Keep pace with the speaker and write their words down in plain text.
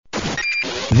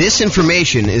This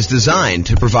information is designed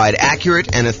to provide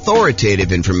accurate and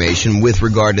authoritative information with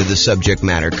regard to the subject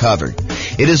matter covered.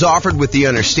 It is offered with the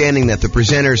understanding that the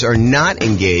presenters are not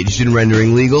engaged in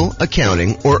rendering legal,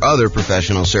 accounting, or other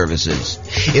professional services.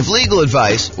 If legal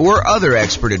advice or other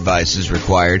expert advice is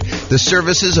required, the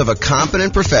services of a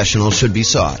competent professional should be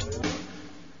sought.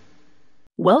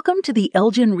 Welcome to the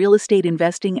Elgin Real Estate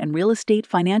Investing and Real Estate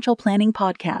Financial Planning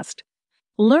Podcast.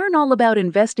 Learn all about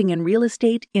investing in real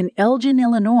estate in Elgin,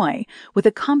 Illinois, with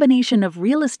a combination of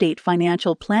real estate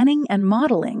financial planning and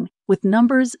modeling with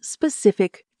numbers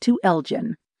specific to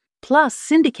Elgin, plus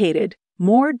syndicated,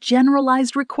 more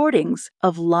generalized recordings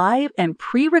of live and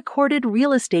pre-recorded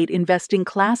real estate investing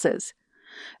classes.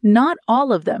 Not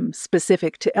all of them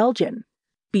specific to Elgin.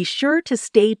 Be sure to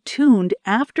stay tuned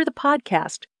after the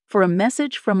podcast for a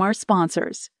message from our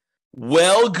sponsors.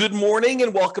 Well, good morning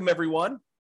and welcome, everyone.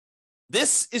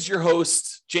 This is your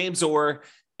host, James Orr,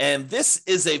 and this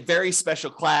is a very special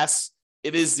class.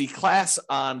 It is the class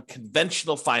on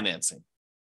conventional financing.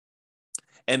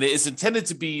 And it is intended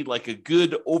to be like a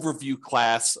good overview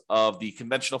class of the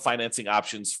conventional financing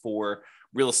options for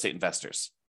real estate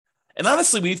investors. And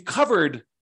honestly, we've covered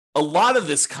a lot of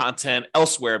this content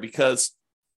elsewhere because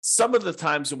some of the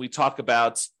times when we talk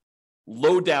about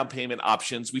low down payment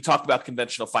options, we talk about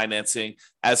conventional financing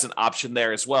as an option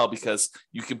there as well, because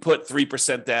you can put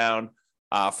 3% down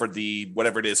for the,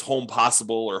 whatever it is, Home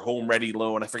Possible or Home Ready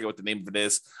loan. I forget what the name of it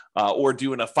is, or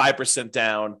doing a 5%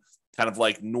 down, kind of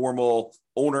like normal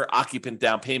owner occupant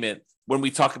down payment when we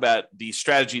talk about the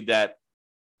strategy that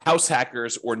house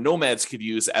hackers or nomads could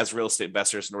use as real estate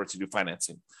investors in order to do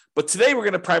financing. But today we're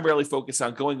going to primarily focus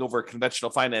on going over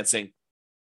conventional financing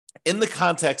in the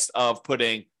context of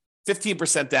putting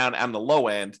 15% down on the low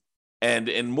end, and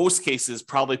in most cases,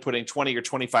 probably putting 20 or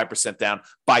 25% down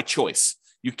by choice.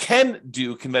 You can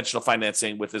do conventional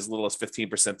financing with as little as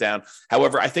 15% down.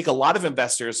 However, I think a lot of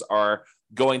investors are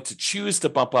going to choose to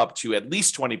bump up to at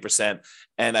least 20%.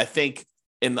 And I think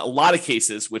in a lot of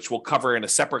cases, which we'll cover in a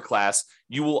separate class,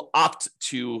 you will opt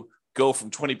to go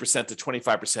from 20% to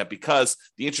 25% because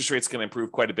the interest rate's going to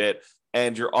improve quite a bit.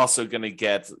 And you're also going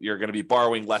to be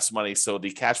borrowing less money, so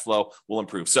the cash flow will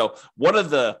improve. So one of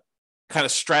the kind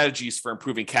of strategies for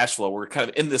improving cash flow, we're kind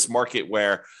of in this market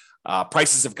where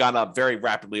prices have gone up very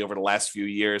rapidly over the last few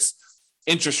years.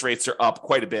 Interest rates are up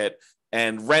quite a bit,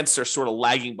 and rents are sort of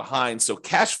lagging behind. So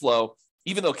cash flow,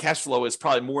 even though cash flow is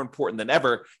probably more important than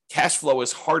ever, cash flow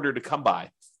is harder to come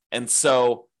by. And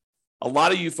so a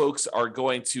lot of you folks are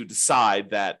going to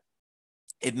decide that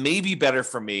it may be better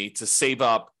for me to save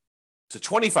up to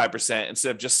 25%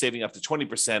 instead of just saving up to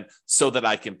 20% so that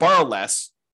I can borrow less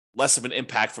of an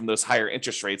impact from those higher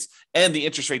interest rates. And the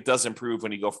interest rate does improve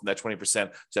when you go from that 20%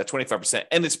 to that 25%.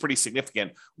 And it's pretty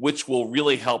significant, which will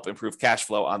really help improve cash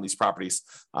flow on these properties.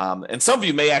 And some of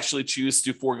you may actually choose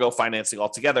to forego financing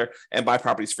altogether and buy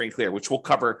properties free and clear, which we'll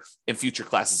cover in future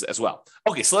classes as well.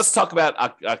 Okay, so let's talk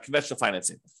about conventional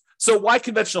financing. So why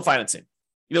conventional financing?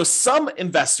 You know, some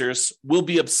investors will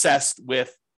be obsessed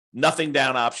with nothing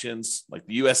down options like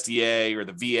the USDA or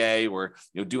the VA, or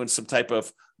doing some type of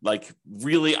like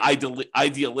really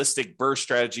idealistic BRRRR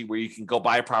strategy where you can go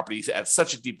buy properties at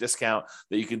such a deep discount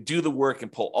that you can do the work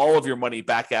and pull all of your money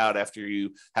back out after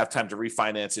you have time to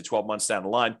refinance it 12 months down the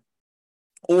line.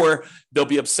 Or they'll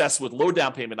be obsessed with low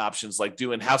down payment options like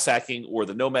doing house hacking or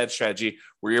the nomad strategy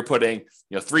where you're putting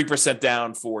 3%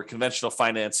 down for conventional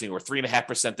financing or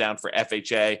 3.5% down for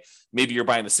FHA. Maybe you're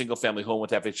buying a single family home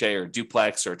with FHA or a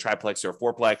duplex or a triplex or a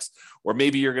fourplex, or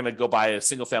maybe you're going to go buy a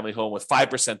single family home with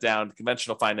 5% down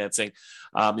conventional financing.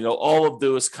 All of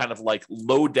those kind of like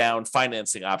low down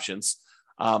financing options.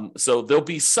 So there'll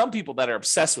be some people that are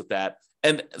obsessed with that.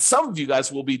 And some of you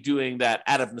guys will be doing that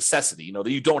out of necessity, that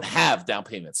you don't have down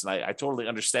payments. And I totally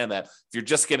understand that. If you're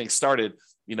just getting started,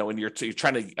 and you're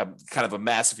trying to kind of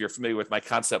amass, if you're familiar with my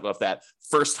concept of that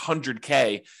first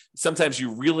 100K, sometimes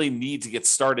you really need to get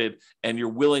started and you're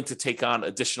willing to take on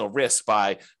additional risk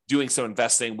by doing some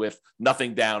investing with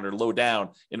nothing down or low down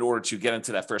in order to get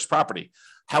into that first property.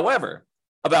 However,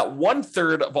 about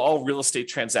 1/3 of all real estate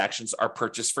transactions are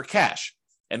purchased for cash.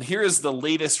 And here is the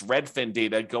latest Redfin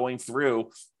data going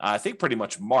through, I think pretty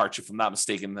much March, if I'm not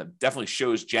mistaken. That definitely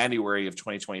shows January of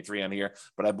 2023 on here,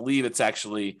 but I believe it's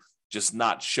actually just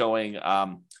not showing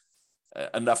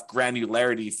enough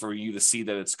granularity for you to see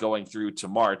that it's going through to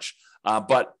March.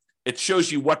 But it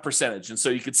shows you what percentage. And so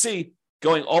you could see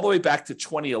going all the way back to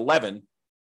 2011,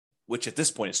 which at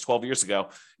this point is 12 years ago,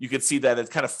 you could see that it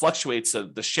kind of fluctuates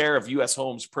the share of U.S.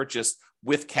 homes purchased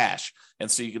with cash.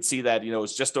 And so you can see that,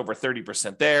 it's just over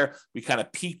 30% there. We kind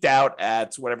of peaked out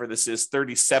at whatever this is,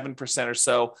 37% or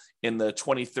so in the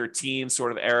 2013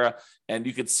 sort of era. And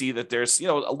you can see that there's,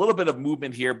 a little bit of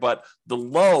movement here, but the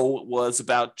low was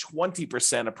about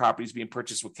 20% of properties being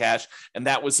purchased with cash. And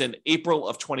that was in April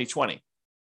of 2020,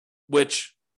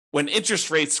 which when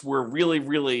interest rates were really,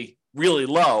 really, really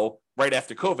low, right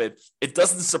after COVID, it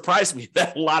doesn't surprise me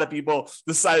that a lot of people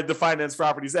decided to finance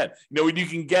properties then. When you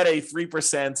can get a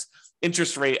 3%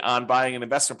 interest rate on buying an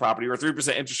investment property or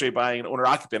 3% interest rate buying an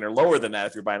owner-occupant or lower than that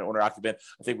if you're buying an owner-occupant,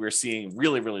 I think we were seeing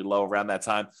really, really low around that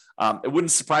time. It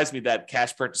wouldn't surprise me that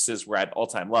cash purchases were at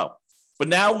all-time low. But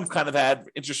now we've kind of had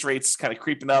interest rates kind of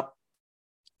creeping up,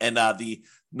 and the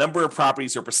number of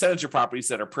properties or percentage of properties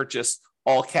that are purchased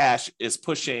all cash is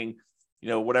pushing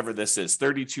whatever this is,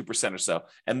 32% or so.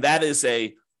 And that is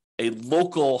a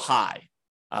local high.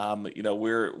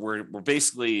 We're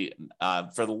basically,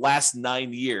 for the last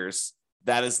 9 years,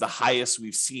 that is the highest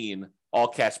we've seen all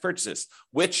cash purchases,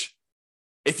 which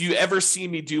if you ever see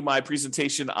me do my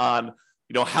presentation on,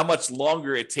 how much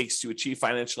longer it takes to achieve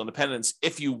financial independence,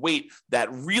 if you wait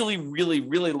that really, really,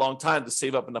 really long time to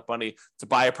save up enough money to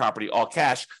buy a property all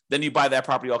cash, then you buy that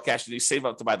property all cash and you save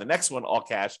up to buy the next one all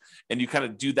cash. And you kind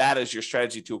of do that as your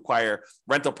strategy to acquire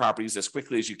rental properties as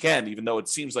quickly as you can, even though it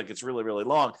seems like it's really, really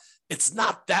long. It's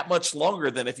not that much longer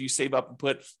than if you save up and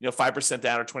put 5%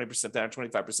 down or 20% down or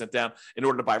 25% down in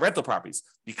order to buy rental properties,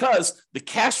 because the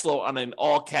cash flow on an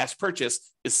all cash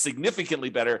purchase is significantly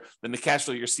better than the cash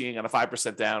flow you're seeing on a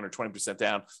 5% down or 20%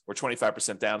 down or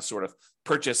 25% down sort of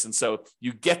purchase. And so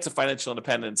you get to financial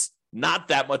independence not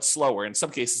that much slower, in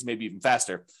some cases, maybe even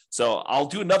faster. So I'll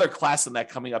do another class on that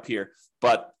coming up here,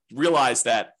 but realize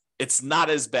that it's not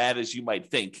as bad as you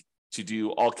might think to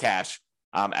do all cash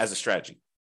as a strategy.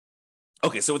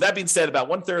 Okay, so with that being said, about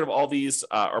 1/3 of all these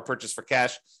are purchased for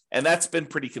cash, and that's been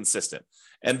pretty consistent.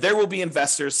 And there will be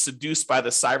investors seduced by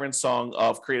the siren song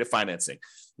of creative financing.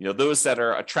 Those that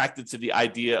are attracted to the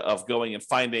idea of going and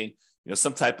finding,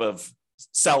 some type of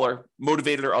seller,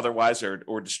 motivated or otherwise,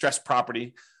 or distressed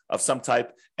property of some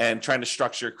type, and trying to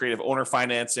structure creative owner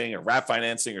financing or wrap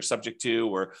financing or subject to,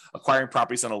 or acquiring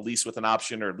properties on a lease with an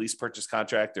option or lease purchase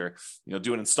contract, or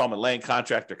do an installment land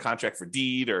contract or contract for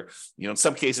deed, or in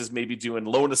some cases maybe doing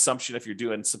loan assumption if you're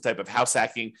doing some type of house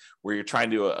hacking where you're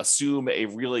trying to assume a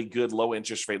really good low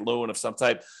interest rate loan of some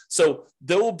type. So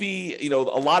there will be a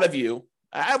lot of you,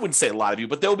 I wouldn't say a lot of you,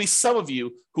 but there will be some of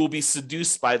you who will be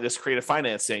seduced by this creative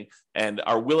financing and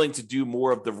are willing to do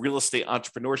more of the real estate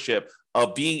entrepreneurship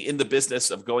of being in the business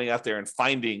of going out there and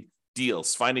finding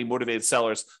deals, finding motivated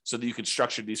sellers so that you can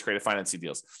structure these creative financing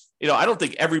deals. I don't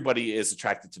think everybody is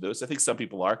attracted to those. I think some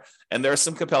people are, and there are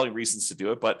some compelling reasons to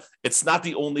do it, but it's not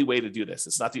the only way to do this.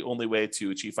 It's not the only way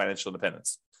to achieve financial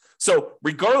independence. So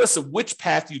regardless of which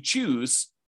path you choose,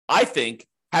 I think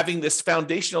having this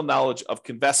foundational knowledge of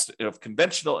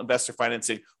conventional investor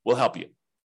financing will help you.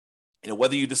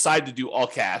 Whether you decide to do all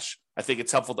cash, I think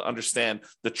it's helpful to understand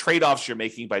the trade-offs you're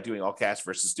making by doing all cash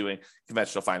versus doing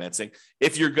conventional financing.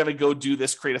 If you're going to go do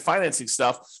this creative financing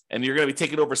stuff and you're going to be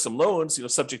taking over some loans,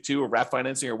 subject to or wrap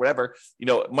financing or whatever,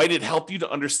 might it help you to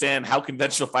understand how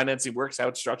conventional financing works, how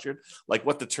it's structured, like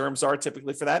what the terms are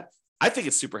typically for that? I think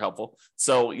it's super helpful.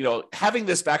 So, having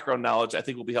this background knowledge, I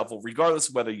think will be helpful regardless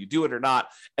of whether you do it or not.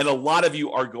 And a lot of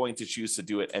you are going to choose to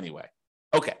do it anyway.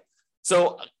 Okay.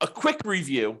 So a quick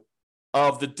review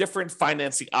of the different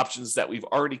financing options that we've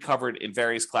already covered in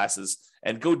various classes,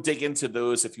 and go dig into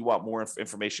those if you want more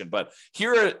information. But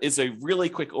here is a really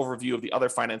quick overview of the other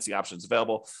financing options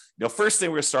available. First thing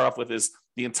we're going to start off with is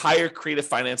the entire creative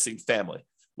financing family,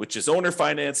 which is owner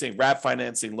financing, wrap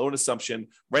financing, loan assumption,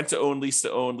 rent to own, lease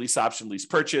option, lease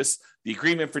purchase, the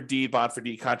agreement for deed, bond for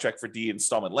deed, contract for deed,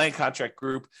 installment land contract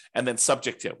group, and then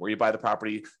subject to, where you buy the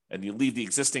property and you leave the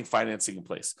existing financing in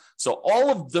place. So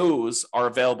all of those are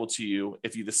available to you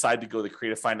if you decide to go the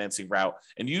creative financing route.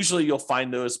 And usually you'll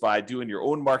find those by doing your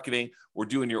own marketing or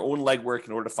doing your own legwork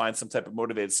in order to find some type of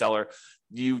motivated seller.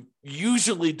 You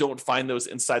usually don't find those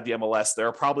inside the MLS. There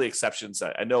are probably exceptions.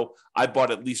 I know I bought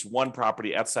at least one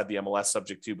property outside the MLS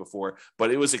subject to before,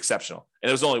 but it was exceptional. And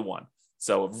it was only one.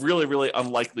 So really, really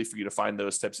unlikely for you to find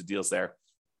those types of deals there.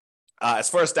 As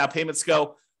far as down payments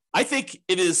go, I think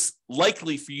it is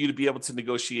likely for you to be able to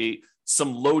negotiate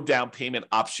some low down payment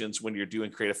options when you're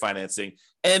doing creative financing.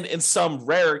 And in some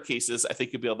rare cases, I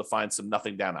think you'll be able to find some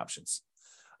nothing down options.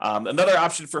 Another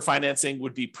option for financing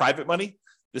would be private money.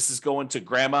 This is going to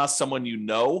grandma, someone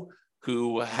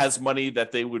who has money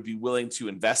that they would be willing to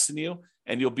invest in you.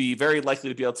 and you'll be very likely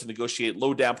to be able to negotiate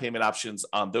low down payment options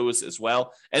on those as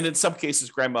well. And in some cases,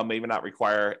 grandma may not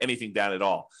require anything down at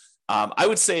all. I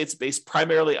would say it's based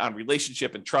primarily on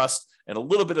relationship and trust and a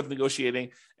little bit of negotiating,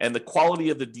 and the quality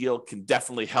of the deal can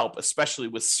definitely help, especially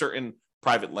with certain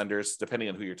private lenders, depending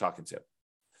on who you're talking to.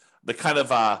 The kind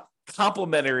of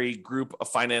complementary group of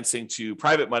financing to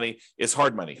private money is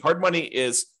hard money. Hard money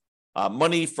is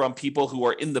money from people who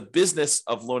are in the business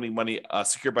of loaning money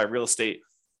secured by real estate.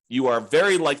 You are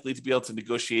very likely to be able to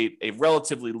negotiate a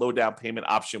relatively low down payment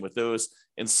option with those.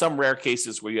 In some rare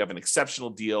cases where you have an exceptional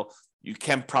deal, you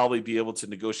can probably be able to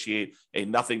negotiate a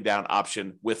nothing down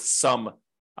option with some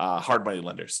hard money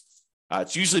lenders.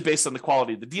 It's usually based on the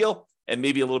quality of the deal and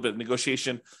maybe a little bit of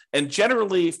negotiation. And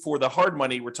generally for the hard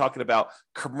money, we're talking about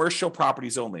commercial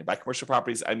properties only. By commercial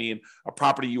properties, I mean a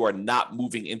property you are not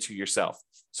moving into yourself.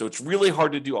 So it's really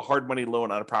hard to do a hard money loan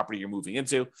on a property you're moving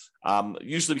into,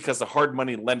 usually because the hard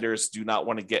money lenders do not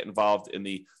want to get involved in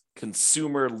the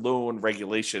consumer loan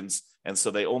regulations. And so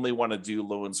they only want to do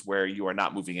loans where you are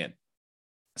not moving in.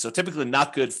 So typically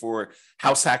not good for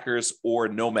house hackers or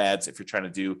nomads if you're trying to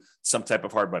do some type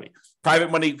of hard money. Private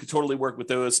money could totally work with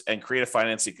those, and creative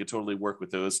financing could totally work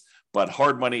with those. But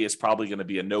hard money is probably going to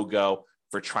be a no-go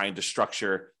for trying to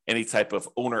structure any type of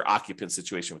owner-occupant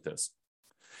situation with those.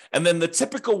 And then the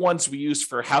typical ones we use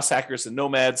for house hackers and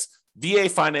nomads, VA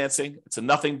financing. It's a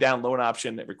nothing down loan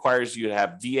option. It requires you to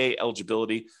have VA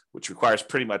eligibility, which requires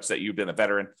pretty much that you've been a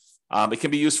veteran. It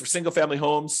can be used for single-family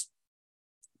homes,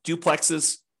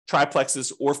 duplexes,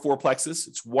 triplexes, or fourplexes.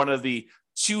 It's one of the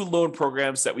two loan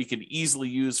programs that we can easily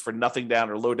use for nothing down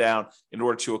or low down in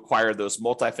order to acquire those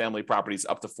multifamily properties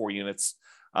up to 4 units.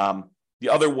 The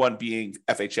other one being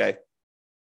FHA.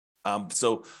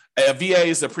 So a VA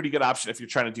is a pretty good option if you're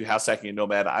trying to do house hacking and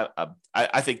nomad.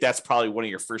 I think that's probably one of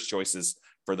your first choices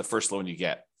for the first loan you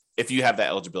get if you have that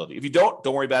eligibility. If you don't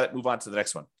worry about it. Move on to the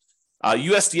next one.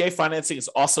 USDA financing is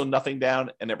also nothing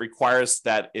down, and it requires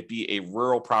that it be a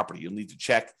rural property. You'll need to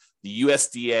check the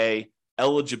USDA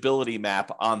eligibility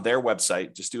map on their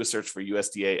website. Just do a search for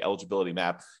USDA eligibility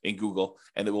map in Google,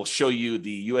 and it will show you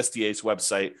the USDA's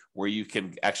website where you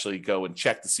can actually go and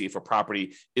check to see if a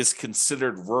property is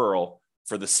considered rural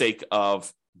for the sake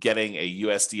of getting a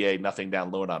USDA nothing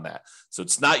down loan on that. So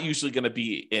it's not usually going to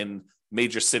be in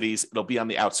major cities. It'll be on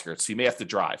the outskirts. So you may have to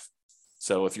drive.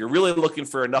 So if you're really looking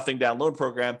for a nothing down loan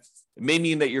program, it may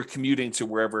mean that you're commuting to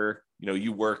wherever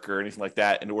you work or anything like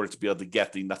that in order to be able to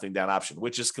get the nothing down option,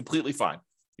 which is completely fine.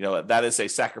 That is a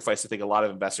sacrifice I think a lot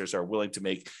of investors are willing to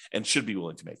make and should be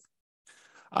willing to make.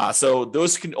 So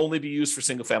those can only be used for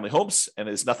single family homes and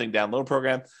is nothing down loan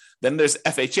program. Then there's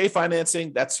FHA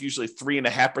financing. That's usually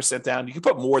 3.5% down. You can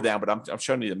put more down, but I'm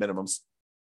showing you the minimums.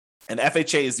 And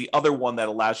FHA is the other one that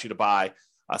allows you to buy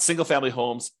single family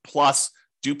homes plus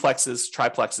duplexes,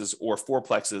 triplexes, or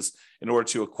fourplexes in order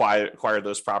to acquire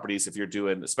those properties.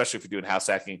 Especially if you're doing house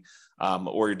hacking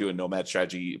or you're doing nomad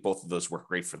strategy, both of those work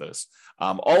great for those.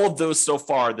 All of those so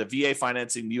far, the VA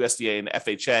financing, the USDA, and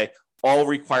FHA, all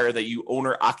require that you own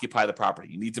or occupy the property.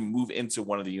 You need to move into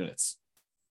one of the units,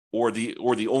 or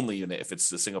the only unit if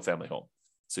it's a single family home.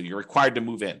 So you're required to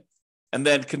move in. And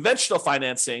then conventional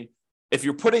financing, if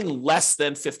you're putting less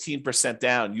than 15%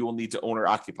 down, you will need to own or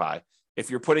occupy. If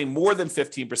you're putting more than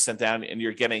 15% down and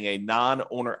you're getting a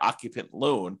non-owner occupant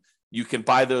loan, you can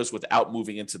buy those without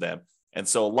moving into them. And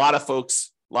so a lot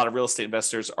of real estate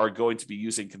investors are going to be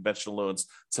using conventional loans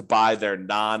to buy their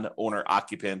non-owner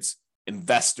occupants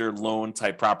investor loan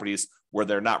type properties where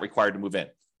they're not required to move in.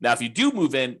 Now, if you do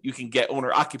move in, you can get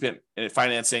owner occupant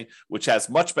financing, which has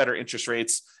much better interest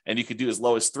rates, and you could do as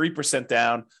low as 3%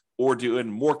 down or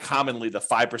doing more commonly the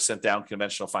 5% down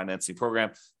conventional financing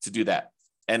program to do that.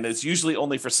 And it's usually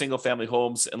only for single family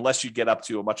homes unless you get up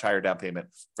to a much higher down payment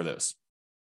for those.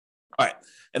 All right.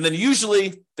 And then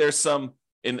usually there's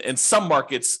in some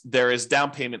markets, there is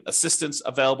down payment assistance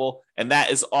available, and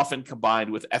that is often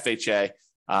combined with FHA.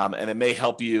 And it may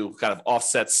help you kind of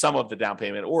offset some of the down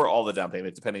payment or all the down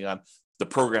payment, depending on the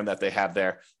program that they have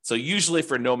there. So usually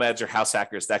for nomads or house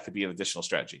hackers, that could be an additional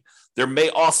strategy. There may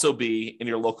also be in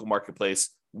your local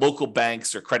marketplace, local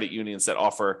banks or credit unions that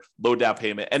offer low down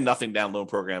payment and nothing down loan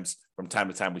programs. From time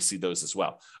to time, we see those as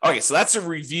well. Okay, so that's a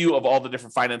review of all the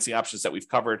different financing options that we've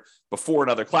covered before in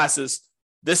other classes.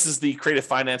 This is the creative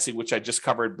financing, which I just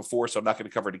covered before, so I'm not going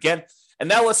to cover it again. And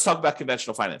now let's talk about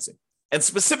conventional financing, and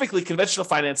specifically conventional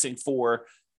financing for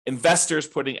investors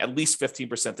putting at least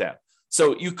 15% down.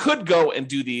 So you could go and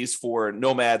do these for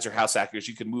nomads or house hackers.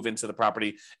 You could move into the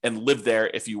property and live there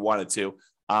if you wanted to.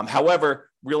 However,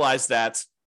 realize that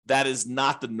is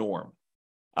not the norm.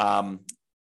 And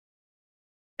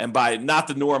And by not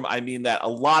the norm, I mean that a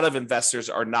lot of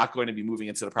investors are not going to be moving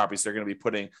into the properties. They're going to be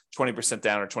putting 20%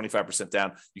 down or 25%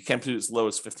 down. You can put as low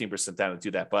as 15% down and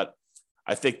do that. But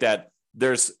I think that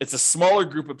it's a smaller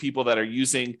group of people that are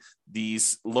using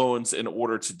these loans in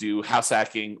order to do house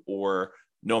hacking or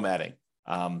nomading.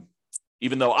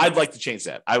 Even though I'd like to change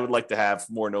that. I would like to have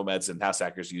more nomads and house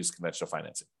hackers use conventional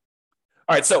financing.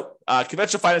 All right, so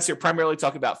conventional finance here primarily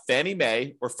talking about Fannie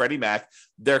Mae or Freddie Mac.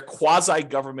 They're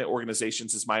quasi-government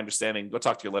organizations, is my understanding. Go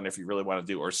talk to your lender if you really want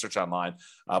to do, or search online.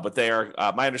 But they are,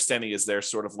 my understanding is they're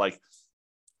sort of like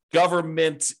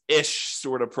government-ish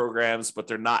sort of programs, but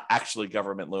they're not actually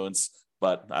government loans.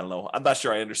 But I don't know. I'm not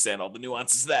sure I understand all the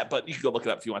nuances of that, but you can go look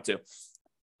it up if you want to.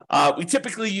 We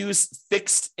typically use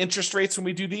fixed interest rates when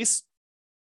we do these.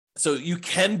 So you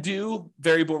can do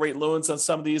variable rate loans on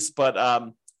some of these, but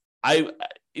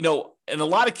in a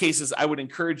lot of cases, I would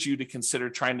encourage you to consider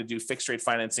trying to do fixed rate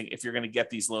financing if you're going to get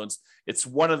these loans. It's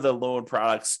one of the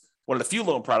few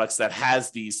loan products that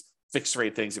has these fixed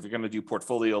rate things. If you're going to do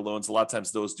portfolio loans, a lot of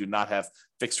times those do not have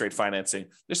fixed rate financing.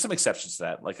 There's some exceptions to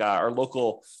that. Like our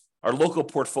local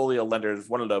portfolio lender is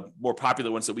one of the more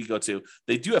popular ones that we go to.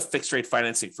 They do have fixed rate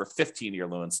financing for 15-year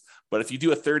loans, but if you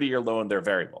do a 30-year loan, they're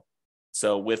variable.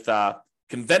 So with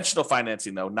conventional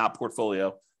financing, though, not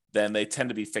portfolio, then they tend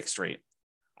to be fixed rate.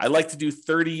 I like to do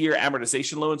 30-year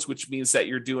amortization loans, which means that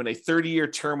you're doing a 30-year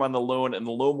term on the loan and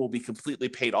the loan will be completely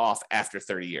paid off after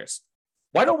 30 years.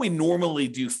 Why don't we normally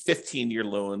do 15-year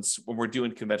loans when we're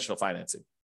doing conventional financing?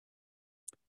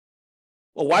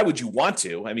 Well, why would you want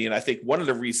to? I mean, I think one of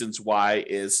the reasons why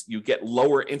is you get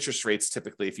lower interest rates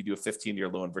typically if you do a 15-year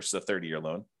loan versus a 30-year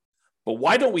loan. But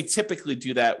why don't we typically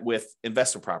do that with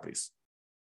investment properties?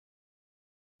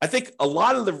 I think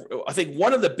one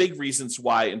of the big reasons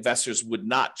why investors would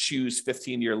not choose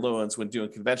 15-year loans when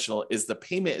doing conventional is the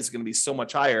payment is going to be so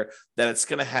much higher that it's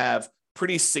going to have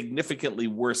pretty significantly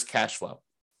worse cash flow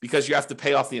because you have to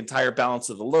pay off the entire balance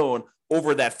of the loan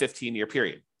over that 15-year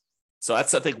period. So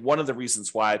that's, I think, one of the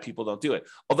reasons why people don't do it.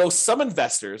 Although some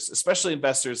investors, especially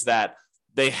investors that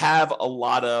they have a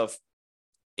lot of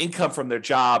income from their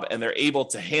job and they're able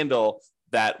to handle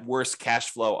that worse cash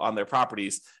flow on their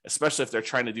properties, especially if they're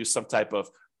trying to do some type of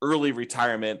early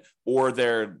retirement or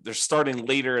they're starting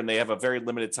later and they have a very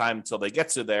limited time until they get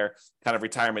to their kind of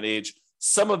retirement age.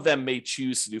 Some of them may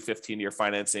choose to do 15-year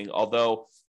financing, although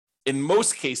in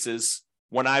most cases,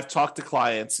 when I've talked to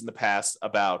clients in the past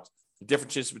about the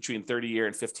differences between 30-year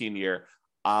and 15-year,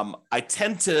 I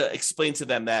tend to explain to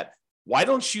them that why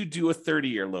don't you do a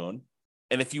 30-year loan?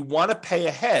 And if you want to pay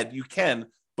ahead, you can,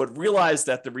 but realize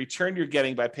that the return you're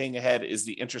getting by paying ahead is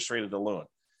the interest rate of the loan.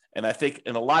 And I think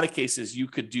in a lot of cases, you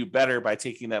could do better by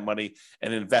taking that money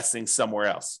and investing somewhere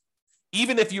else.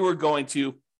 Even if you were going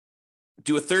to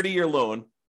do a 30-year loan,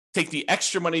 take the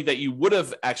extra money that you would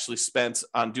have actually spent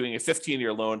on doing a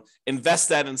 15-year loan, invest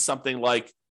that in something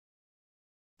like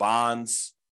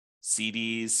bonds,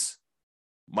 CDs,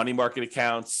 money market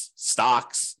accounts,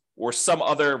 stocks, or some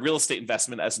other real estate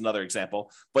investment as another example,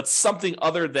 but something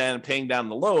other than paying down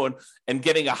the loan and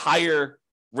getting a higher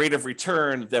rate of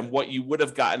return than what you would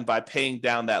have gotten by paying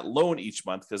down that loan each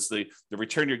month, because the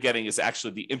return you're getting is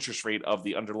actually the interest rate of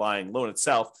the underlying loan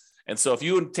itself. And so if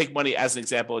you take money as an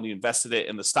example and you invested it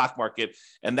in the stock market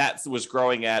and that was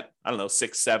growing at,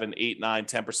 6, 7, 8, 9,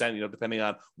 10%, depending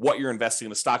on what you're investing in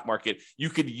the stock market, you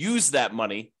could use that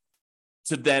money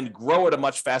to then grow at a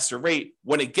much faster rate.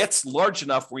 When it gets large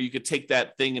enough where you could take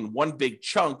that thing in one big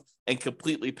chunk and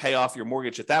completely pay off your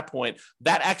mortgage at that point,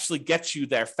 that actually gets you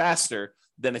there faster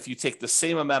than if you take the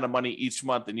same amount of money each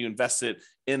month and you invest it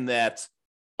in that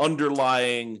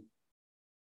underlying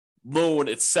loan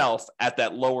itself at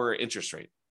that lower interest rate.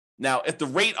 Now, if the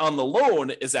rate on the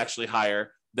loan is actually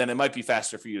higher, then it might be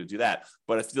faster for you to do that.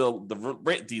 But if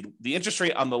the interest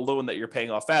rate on the loan that you're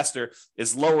paying off faster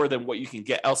is lower than what you can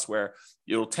get elsewhere,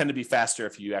 it'll tend to be faster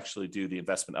if you actually do the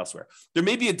investment elsewhere. There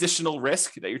may be additional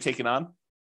risk that you're taking on.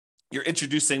 You're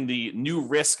introducing the new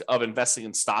risk of investing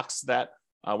in stocks that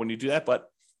when you do that. But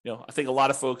I think a lot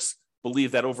of folks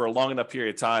believe that over a long enough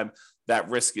period of time, that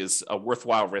risk is a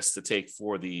worthwhile risk to take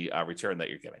for the return that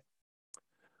you're getting.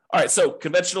 All right, so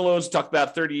conventional loans, talk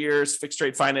about 30 years, fixed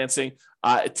rate financing.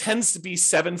 It tends to be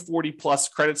 740 plus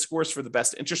credit scores for the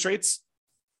best interest rates.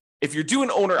 If you're doing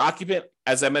owner occupant,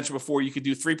 as I mentioned before, you could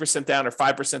do 3% down or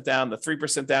 5% down. The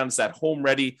 3% down is that home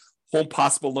ready, home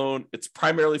possible loan. It's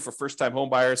primarily for first time home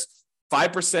buyers.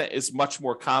 5% is much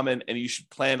more common, and you should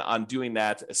plan on doing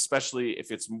that, especially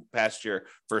if it's past your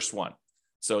first one.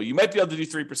 So you might be able to do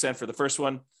 3% for the first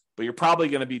one, but you're probably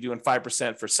going to be doing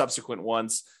 5% for subsequent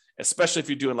ones, especially if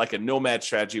you're doing like a nomad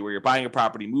strategy where you're buying a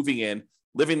property, moving in,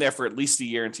 living there for at least a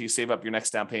year until you save up your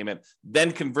next down payment,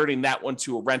 then converting that one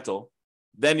to a rental.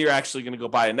 Then you're actually going to go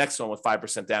buy a next one with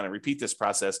 5% down and repeat this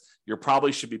process. You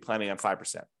probably should be planning on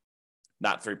 5%,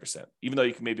 not 3%, even though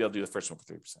you can maybe I'll do the first one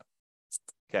for 3%.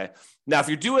 Okay. Now, if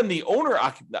you're doing the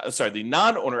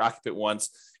non-owner occupant ones,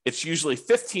 it's usually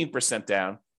 15%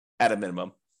 down at a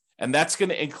minimum, and that's going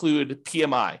to include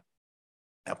PMI.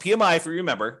 Now, PMI, if you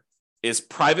remember, is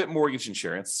private mortgage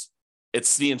insurance.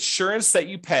 It's the insurance that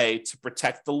you pay to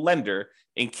protect the lender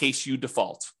in case you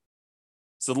default.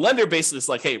 So the lender basically is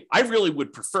like, hey, I really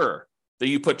would prefer that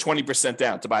you put 20%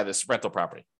 down to buy this rental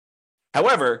property.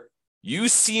 However, you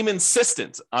seem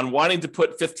insistent on wanting to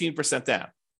put 15% down.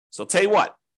 So I'll tell you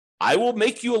what, I will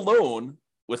make you a loan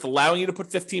with allowing you to put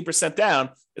 15% down.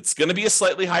 It's going to be a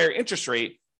slightly higher interest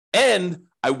rate. And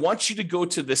I want you to go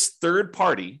to this third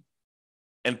party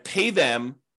and pay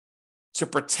them to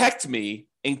protect me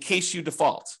in case you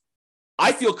default.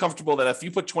 I feel comfortable that if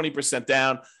you put 20%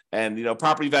 down and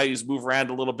property values move around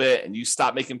a little bit and you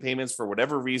stop making payments for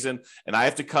whatever reason, and I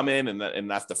have to come in and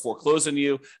I have to foreclose on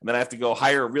you, and then I have to go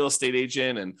hire a real estate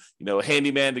agent and a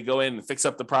handyman to go in and fix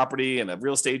up the property and a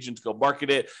real estate agent to go market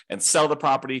it and sell the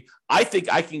property, I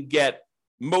think I can get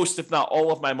most, if not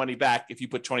all of my money back if you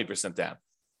put 20% down.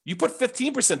 You put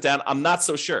 15% down, I'm not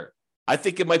so sure. I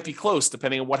think it might be close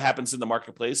depending on what happens in the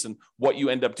marketplace and what you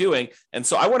end up doing. And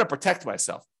so I want to protect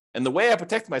myself. And the way I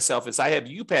protect myself is I have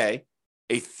you pay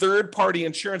a third-party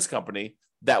insurance company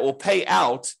that will pay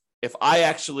out if I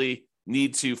actually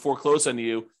need to foreclose on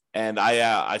you and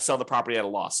I sell the property at a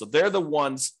loss. So they're the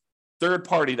ones, third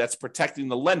party, that's protecting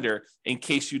the lender in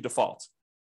case you default.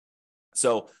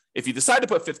 So if you decide to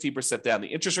put 15% down, the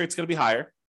interest rate's going to be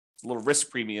higher. It's a little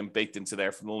risk premium baked into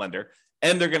there from the lender,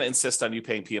 and they're going to insist on you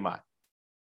paying PMI.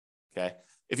 Okay.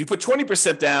 If you put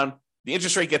 20% down, the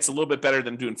interest rate gets a little bit better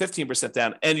than doing 15%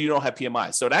 down, and you don't have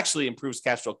PMI. So it actually improves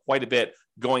cash flow quite a bit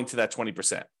going to that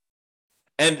 20%.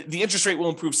 And the interest rate will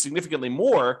improve significantly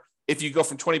more if you go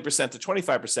from 20% to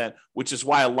 25%, which is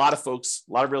why a lot of folks,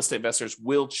 a lot of real estate investors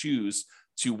will choose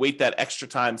to wait that extra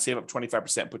time, save up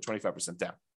 25%, put 25%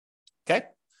 down. Okay.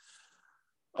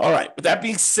 All right. With that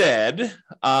being said,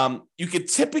 you could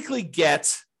typically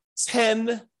get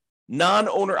 10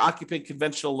 non-owner occupant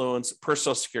conventional loans per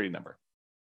Social Security number.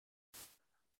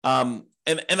 And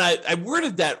I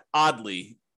worded that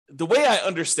oddly. The way I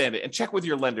understand it, and check with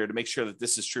your lender to make sure that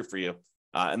this is true for you,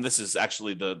 and this is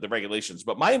actually the regulations,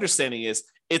 but my understanding is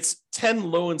it's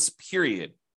 10 loans,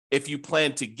 period, if you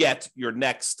plan to get your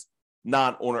next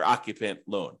non-owner occupant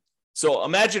loan. So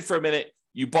imagine for a minute,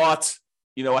 you bought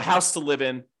a house to live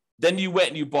in, then you went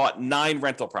and you bought 9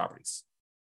 rental properties,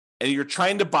 and you're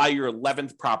trying to buy your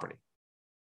 11th property.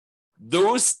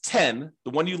 Those 10, the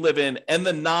one you live in, and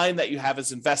the 9 that you have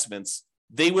as investments,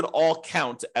 they would all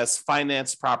count as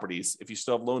financed properties if you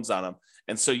still have loans on them.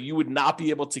 And so you would not be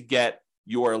able to get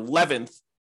your 11th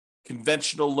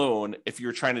conventional loan if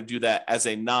you're trying to do that as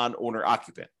a non-owner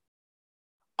occupant.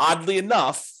 Oddly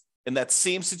enough, in that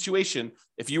same situation,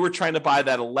 if you were trying to buy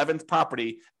that 11th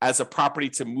property as a property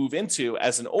to move into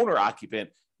as an owner occupant,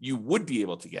 you would be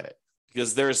able to get it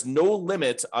because there's no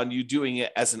limit on you doing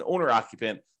it as an owner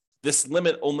occupant. This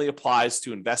limit only applies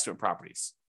to investment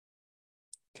properties.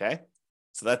 Okay,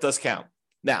 so that does count.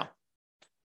 Now,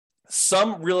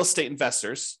 some real estate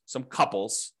investors, some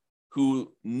couples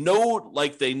who know,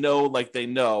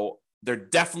 they're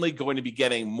definitely going to be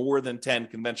getting more than 10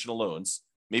 conventional loans.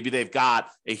 Maybe they've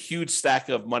got a huge stack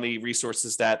of money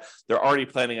resources that they're already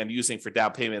planning on using for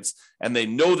down payments, and they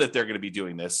know that they're going to be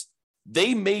doing this.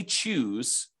 They may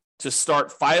choose to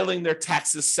start filing their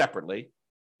taxes separately,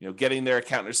 getting their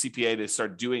accountant or CPA to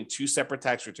start doing 2 separate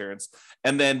tax returns.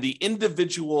 And then the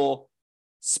individual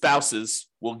spouses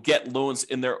will get loans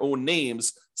in their own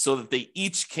names so that they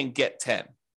each can get 10.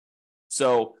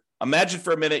 So imagine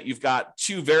for a minute, you've got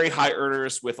 2 very high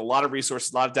earners with a lot of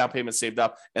resources, a lot of down payments saved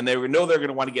up, and they know they're going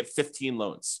to want to get 15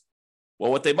 loans.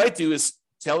 Well, what they might do is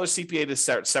tell their CPA to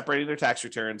start separating their tax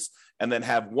returns and then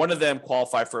have one of them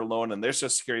qualify for a loan and their Social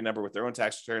Security number with their own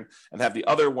tax return, and have the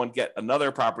other one get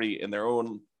another property in their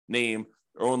own name,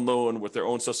 their own loan with their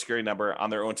own Social Security number on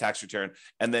their own tax return.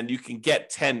 And then you can get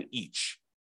 10 each.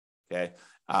 Okay.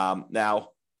 Now,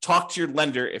 talk to your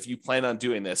lender if you plan on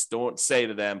doing this. Don't say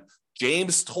to them,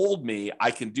 James told me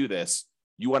I can do this.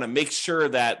 You want to make sure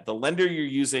that the lender you're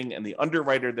using and the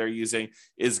underwriter they're using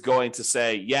is going to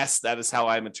say, yes, that is how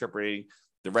I'm interpreting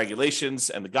the regulations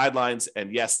and the guidelines.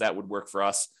 And yes, that would work for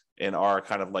us in our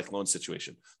kind of like loan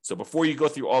situation. So before you go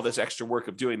through all this extra work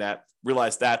of doing that,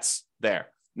 realize that's there.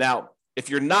 Now, if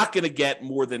you're not going to get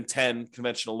more than 10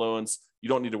 conventional loans, you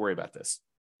don't need to worry about this.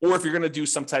 Or if you're going to do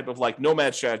some type of like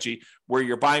nomad strategy where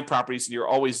you're buying properties and you're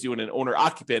always doing an owner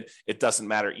occupant, it doesn't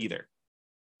matter either.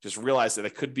 Just realize that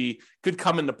it could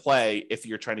come into play if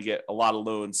you're trying to get a lot of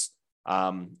loans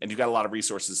and you've got a lot of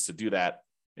resources to do that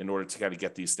in order to kind of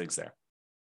get these things there.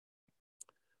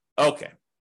 Okay.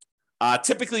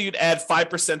 Typically, you'd add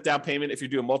 5% down payment if you're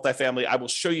doing multifamily. I will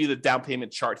show you the down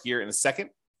payment chart here in a second.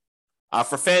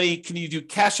 For Fannie, can you do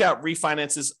cash out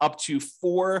refinances up to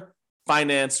 4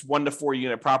 finance 1 to 4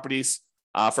 unit properties?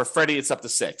 For Freddie, it's up to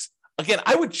 6. Again,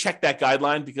 I would check that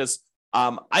guideline because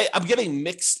I'm getting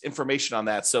mixed information on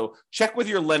that. So check with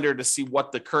your lender to see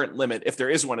what the current limit, if there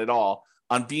is one at all,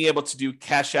 on being able to do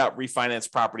cash out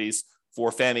refinance properties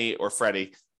for Fannie or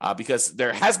Freddie, because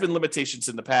there has been limitations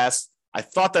in the past. I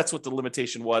thought that's what the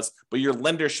limitation was, but your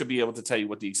lender should be able to tell you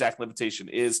what the exact limitation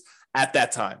is at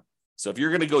that time. So if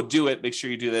you're going to go do it, make sure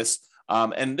you do this.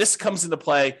 And this comes into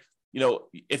play,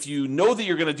 if you know that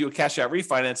you're going to do a cash out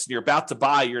refinance and you're about to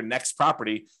buy your next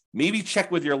property, maybe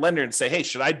check with your lender and say, hey,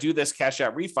 should I do this cash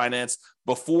out refinance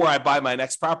before I buy my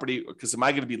next property? Because am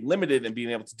I going to be limited in being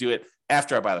able to do it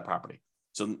after I buy the property?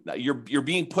 So you're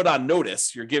being put on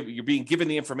notice. You're being given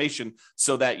the information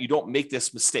so that you don't make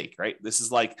this mistake, right? This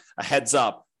is like a heads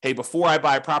up. Hey, before I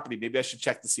buy a property, maybe I should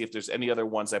check to see if there's any other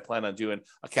ones I plan on doing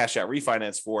a cash out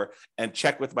refinance for, and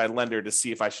check with my lender to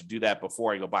see if I should do that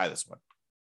before I go buy this one.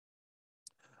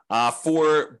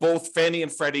 For both Fannie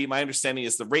and Freddie, my understanding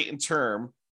is the rate and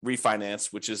term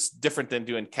refinance, which is different than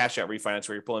doing cash out refinance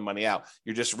where you're pulling money out.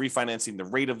 You're just refinancing the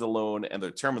rate of the loan and the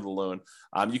term of the loan.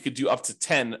 You could do up to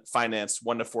 10 financed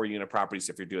 1 to 4 unit properties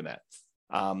if you're doing that.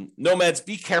 Nomads,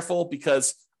 be careful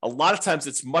because a lot of times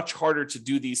it's much harder to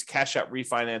do these cash out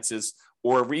refinances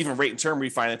or even rate and term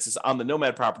refinances on the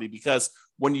nomad property, because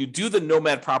when you do the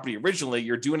nomad property originally,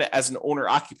 you're doing it as an owner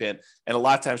occupant, and a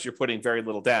lot of times you're putting very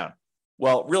little down.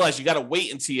 Well, realize you got to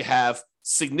wait until you have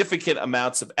significant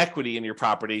amounts of equity in your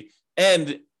property.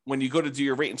 And when you go to do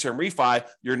your rate and term refi,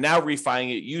 you're now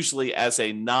refining it usually as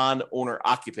a non-owner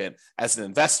occupant, as an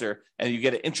investor, and you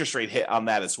get an interest rate hit on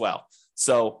that as well.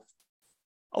 So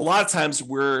a lot of times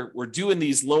we're doing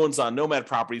these loans on nomad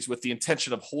properties with the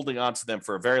intention of holding on to them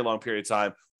for a very long period of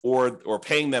time, or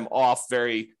paying them off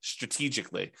very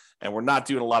strategically. And we're not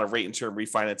doing a lot of rate and term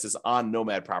refinances on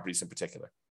nomad properties in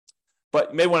particular.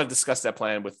 But you may want to discuss that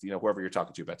plan with whoever you're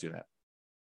talking to about doing that.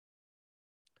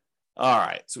 All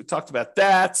right, so we talked about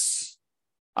that.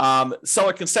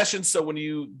 Seller concessions. So when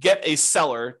you get a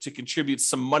seller to contribute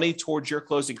some money towards your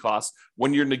closing costs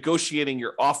when you're negotiating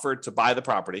your offer to buy the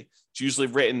property, it's usually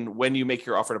written when you make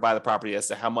your offer to buy the property as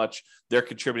to how much they're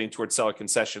contributing towards seller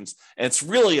concessions. And it's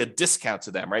really a discount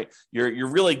to them, right? You're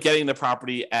really getting the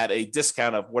property at a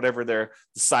discount of whatever they're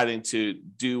deciding to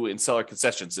do in seller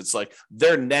concessions. It's like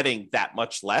they're netting that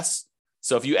much less.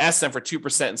 So if you ask them for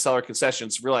 2% in seller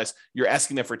concessions, realize you're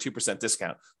asking them for a 2%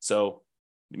 discount. So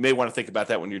you may want to think about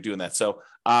that when you're doing that. So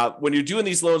when you're doing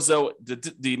these loans, though,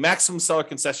 the maximum seller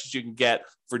concessions you can get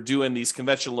for doing these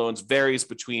conventional loans varies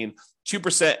between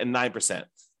 2% and 9%.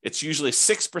 It's usually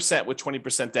 6% with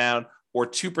 20% down, or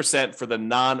 2% for the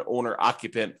non-owner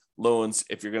occupant loans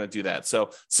if you're going to do that. So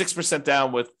 6%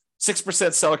 down with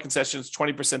 6% seller concessions,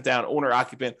 20% down owner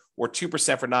occupant, or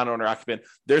 2% for non-owner occupant.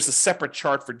 There's a separate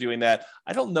chart for doing that.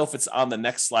 I don't know if it's on the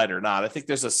next slide or not. I think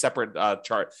there's a separate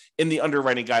chart in the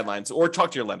underwriting guidelines, or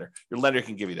talk to your lender. Your lender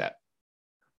can give you that.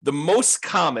 The most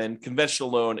common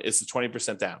conventional loan is the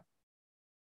 20% down.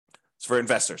 It's for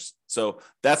investors. So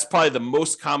that's probably the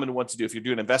most common one to do if you're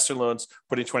doing investor loans,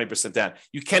 putting 20% down.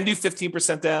 You can do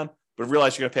 15% down, but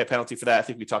realize you're going to pay a penalty for that. I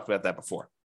think we talked about that before.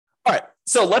 All right,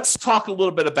 so let's talk a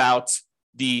little bit about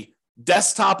the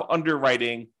desktop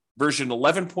underwriting version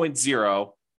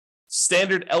 11.0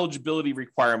 standard eligibility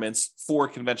requirements for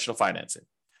conventional financing.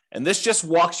 And this just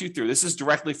walks you through. This is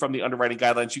directly from the underwriting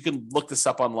guidelines. You can look this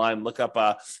up online, look up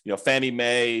Fannie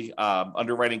Mae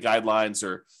underwriting guidelines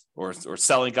or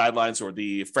selling guidelines, or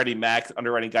the Freddie Mac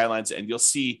underwriting guidelines, and you'll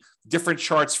see different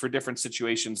charts for different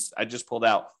situations. I just pulled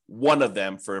out one of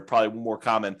them for probably more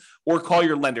common, or call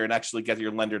your lender and actually get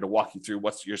your lender to walk you through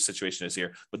what your situation is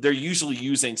here. But they're usually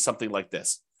using something like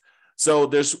this. So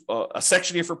there's a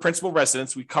section here for principal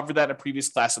residence. We covered that in a previous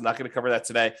class. I'm not going to cover that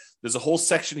today. There's a whole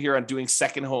section here on doing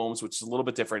second homes, which is a little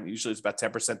bit different. Usually it's about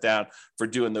 10% down for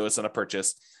doing those on a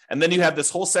purchase. And then you have this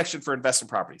whole section for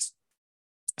investment properties.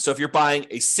 So if you're buying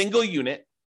a single unit,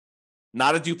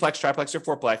 not a duplex, triplex, or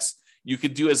fourplex, you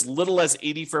could do as little as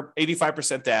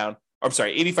 85% down.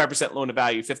 85% loan to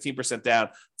value, 15% down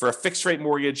for a fixed rate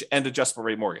mortgage and adjustable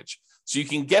rate mortgage. So you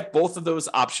can get both of those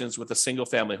options with a single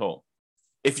family home.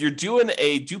 If you're doing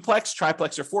a duplex,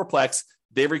 triplex, or fourplex,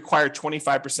 they require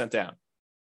 25% down.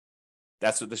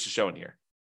 That's what this is showing here.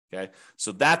 Okay.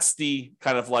 So that's the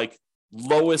kind of like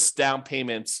lowest down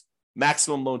payments,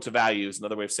 maximum loan to value is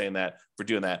another way of saying that for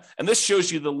doing that. And this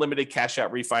shows you the limited cash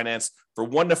out refinance for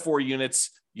 1 to 4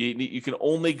 units. You can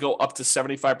only go up to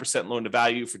 75% loan to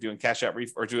value for doing cash out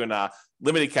or doing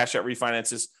limited cash out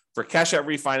refinances. For cash out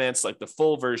refinance, like the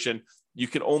full version, you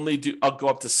can only go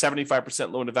up to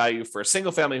 75% loan to value for a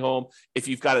single family home. If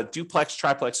you've got a duplex,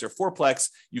 triplex, or fourplex,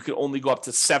 you can only go up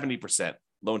to 70%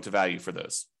 loan to value for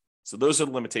those. So those are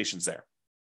the limitations there.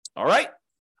 All right.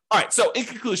 So in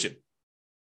conclusion,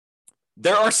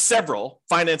 there are several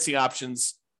financing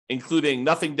options, including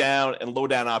nothing down and low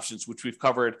down options, which we've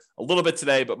covered a little bit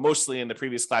today, but mostly in the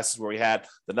previous classes where we had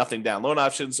the nothing down loan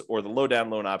options or the low down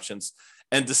loan options.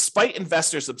 And despite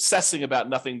investors obsessing about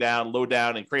nothing down, low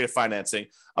down, and creative financing,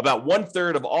 about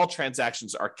 1/3 of all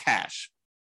transactions are cash.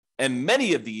 And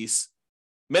many of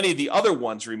the other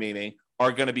ones remaining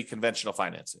are going to be conventional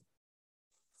financing.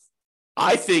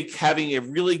 I think having a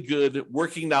really good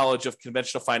working knowledge of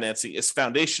conventional financing is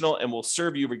foundational and will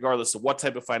serve you regardless of what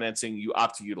type of financing you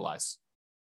opt to utilize,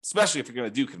 especially if you're going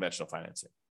to do conventional financing.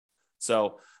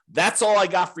 So that's all I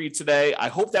got for you today. I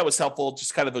hope that was helpful.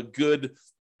 Just kind of a good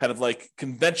kind of like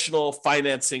conventional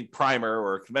financing primer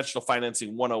or conventional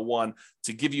financing 101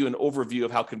 to give you an overview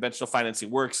of how conventional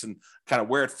financing works and kind of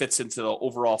where it fits into the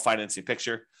overall financing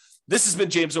picture. This has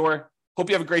been James Orr. Hope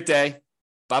you have a great day.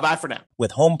 Bye-bye for now.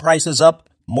 With home prices up,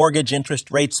 mortgage interest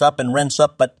rates up, and rents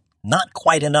up, but not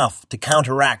quite enough to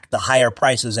counteract the higher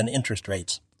prices and interest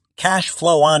rates, cash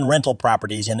flow on rental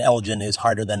properties in Elgin is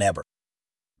harder than ever.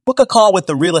 Book a call with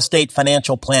the Real Estate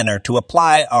Financial Planner to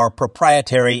apply our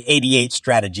proprietary 88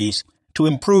 strategies to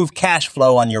improve cash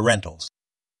flow on your rentals.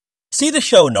 See the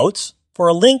show notes for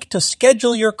a link to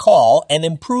schedule your call and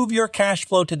improve your cash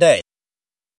flow today.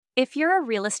 If you're a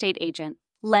real estate agent,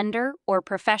 lender, or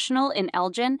professional in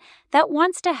Elgin that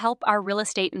wants to help our real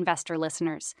estate investor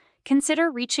listeners,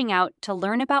 consider reaching out to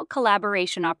learn about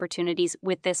collaboration opportunities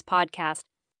with this podcast.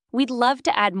 We'd love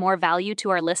to add more value to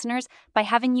our listeners by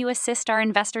having you assist our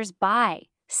investors buy,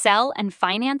 sell, and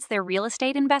finance their real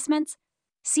estate investments.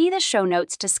 See the show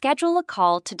notes to schedule a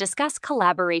call to discuss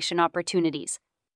collaboration opportunities.